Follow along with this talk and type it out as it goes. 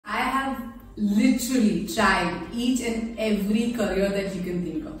literally tried each and every career that you can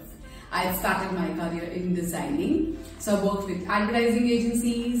think of. I started my career in designing. So I worked with advertising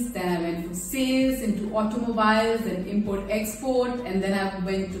agencies, then I went for sales into automobiles, then import export, and then I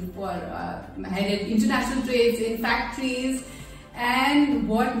went to headed international trades in factories and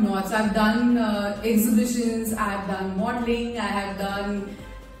whatnot. So I've done exhibitions, I've done modeling, I have done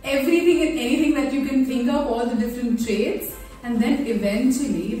everything and anything that you can think of, all the different trades. And then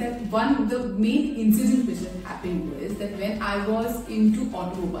eventually, the main incident which happened was that when I was into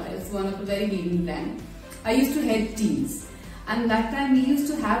automobiles, one of the very leading brand, I used to head teams. And that time we used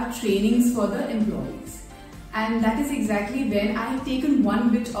to have trainings for the employees. And that is exactly when I had taken one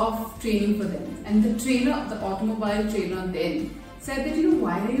bit of training for them. And the trainer, the automobile trainer then said that,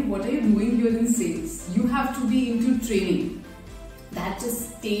 what are you doing here in sales? You have to be into training. That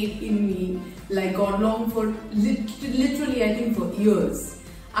just stayed in me, like got along for literally I think for years.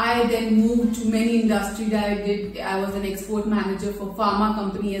 I then moved to many industries I was an export manager for pharma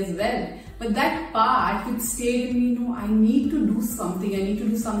company as well. But that part which stayed in me, I need to do something, I need to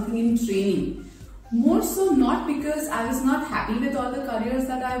do something in training. More so not because I was not happy with all the careers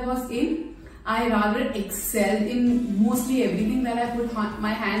that I was in. I rather excelled in mostly everything that I put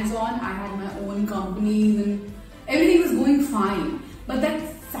my hands on. I had my own companies and everything was going fine. But that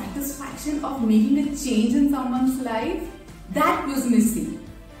satisfaction of making a change in someone's life, that was missing.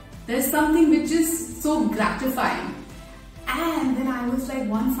 There's something which is so gratifying. And then I was like,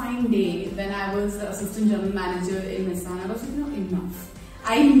 one fine day when I was assistant general manager in Meghna, I was like, enough.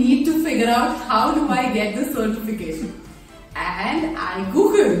 I need to figure out how do I get the certification. And I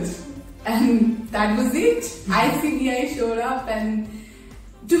Googled. And that was it. ICBI showed up, and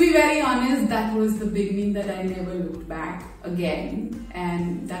to be very honest, that was the beginning that I never looked back again.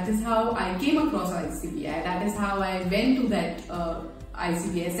 And that is how I came across ICBI. That is how I went to that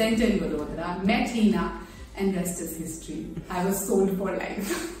ICBI center in Vadodara, met Hina, and rest is history. I was sold for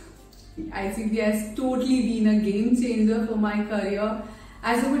life. ICBI has totally been a game changer for my career.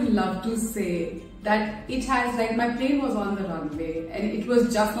 As I would love to say that it has, like, my plane was on the runway and it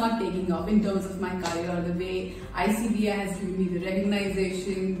was just not taking off in terms of my career. The way ICBI has given me the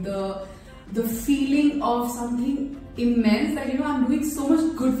recognition, the feeling of something immense that, I'm doing so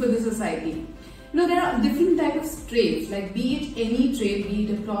much good for the society. There are different types of trades, like be it any trade, be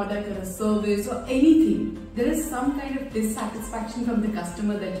it a product or a service or anything. There is some kind of dissatisfaction from the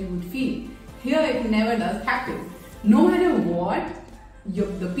customer that you would feel. Here it never does happen. No matter what,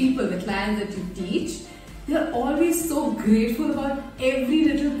 the people, the clients that you teach, they're always so grateful about every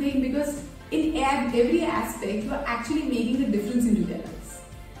little thing, because in every aspect you're actually making a difference into their lives.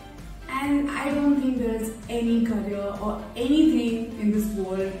 And I don't think there is any career or anything in this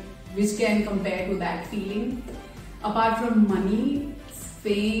world which can compare to that feeling. Apart from money,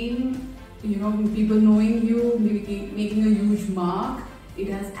 fame, people knowing you, making a huge mark, it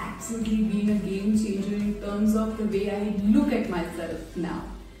has absolutely been a game changer in terms of the way I look at myself now.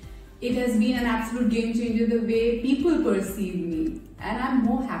 It has been an absolute game changer the way people perceive me. And I'm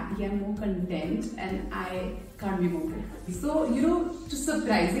more happy, I'm more content, and I can't be more grateful. So,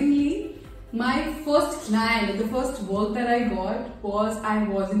 surprisingly, my first client, the first work that I got was, I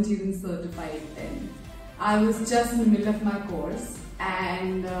wasn't even certified then. I was just in the middle of my course,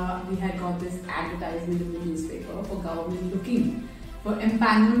 and we had got this advertisement in the newspaper for government looking for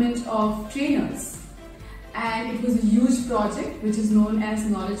empanelment of trainers. And it was a huge project which is known as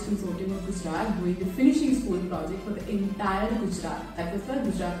Knowledge Consortium of Gujarat, doing the finishing school project for the entire Gujarat. That was the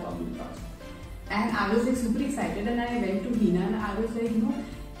Gujarat government project. And I was like super excited, and I went to Hina and I was like,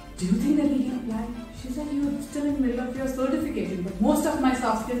 do you think that we can apply? She said, you're still in the middle of your certification, but most of my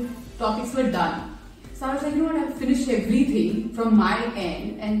soft skill topics were done. So I was like, I've finished everything from my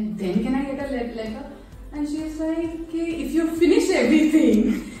end, and then can I get a letter? And she's like, okay, if you finish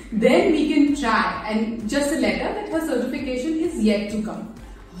everything, then we can try. And just a letter that her certification is yet to come.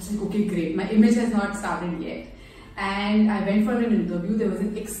 I was like, okay, great. My image has not started yet. And I went for an interview. There was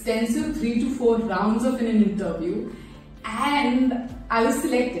an extensive 3 to 4 rounds of an interview. And I was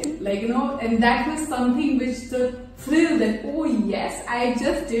selected, and that was something which the thrill that, oh yes, I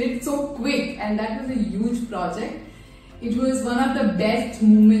just did it so quick. And that was a huge project. It was one of the best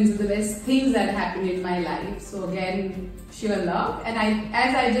moments, the best things that happened in my life. So again, sheer love. And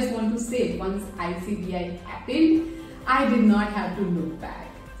as I just want to say, once ICBI happened, I did not have to look back.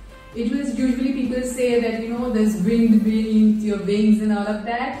 It was usually people say that, there's wind beneath your wings and all of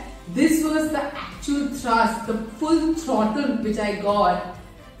that. This was the actual thrust, the full throttle which I got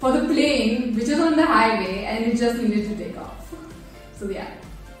for the plane, which is on the highway, and it just needed to take off. So yeah,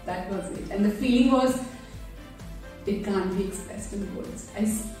 that was it. And the feeling was it can't be expressed in words. I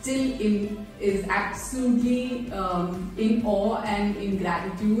still is absolutely in awe and in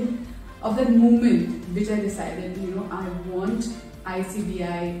gratitude of that moment which I decided, I want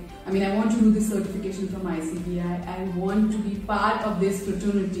ICBI. I want to do this certification from ICBI. I want to be part of this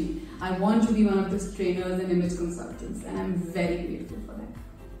fraternity. I want to be one of these trainers and image consultants, and I'm very grateful for that.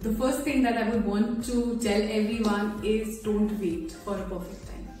 The first thing that I would want to tell everyone is don't wait for a perfect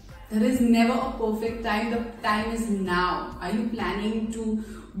time. There is never a perfect time. The time is now. Are you planning to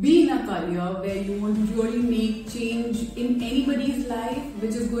be in a career where you want to really make change in anybody's life,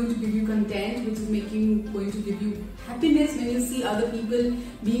 which is going to give you content, which is going to give you happiness when you see other people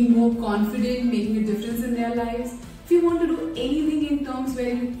being more confident, making a difference in their lives? If you want to do anything in terms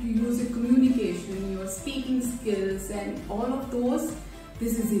where you use your communication, your speaking skills and all of those,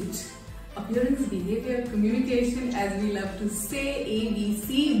 this is it. Appearance, behavior, communication, as we love to say, A, B,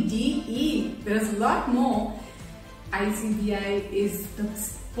 C, D, E. There's a lot more. ICBI is the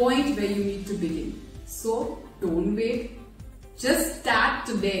point where you need to begin. So don't wait. Just start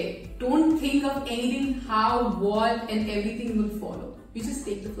today. Don't think of anything, how, what, and everything will follow. You just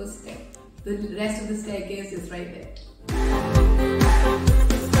take the first step. The rest of the staircase is right there.